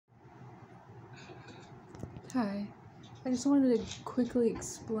Hi, I just wanted to quickly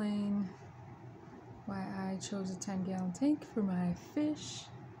explain why I chose a 10-gallon tank for my fish,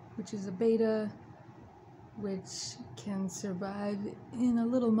 which is a betta, which can survive in a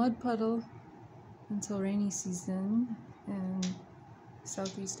little mud puddle until rainy season in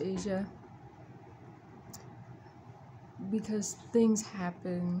Southeast Asia, because things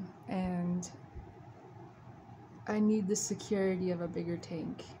happen and I need the security of a bigger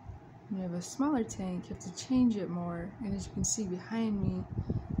tank. When you have a smaller tank, you have to change it more, and as you can see behind me,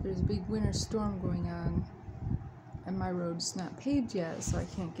 there's a big winter storm going on, and my road's not paved yet, so I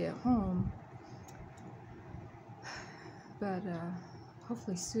can't get home. But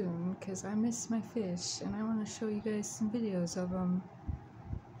hopefully soon, because I miss my fish, and I want to show you guys some videos of him.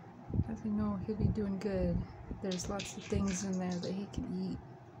 I know he'll be doing good. There's lots of things in there that he can eat,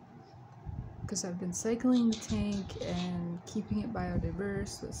 because I've been cycling the tank and keeping it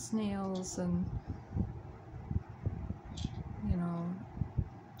biodiverse with snails, and you know,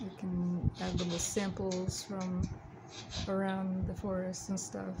 you can add little samples from around the forest and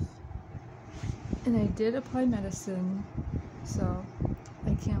stuff. And I did apply medicine, so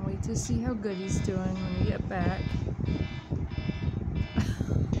I can't wait to see how good he's doing when we get back.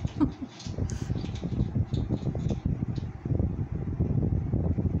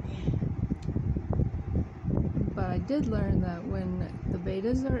 But I did learn that when the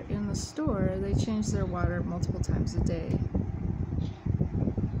bettas are in the store, they change their water multiple times a day.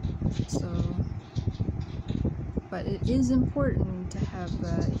 So, but it is important to have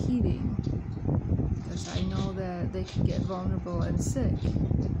the heating, because I know that they can get vulnerable and sick.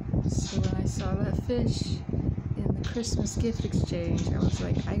 So when I saw that fish in the Christmas gift exchange, I was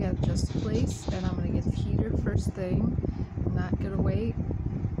like, I got just a place, and I'm gonna get the heater first thing. I'm not gonna wait.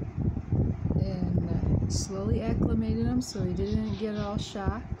 And slowly acclimated him so he didn't get all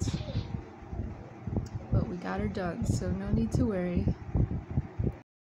shocked. But we got her done, so no need to worry.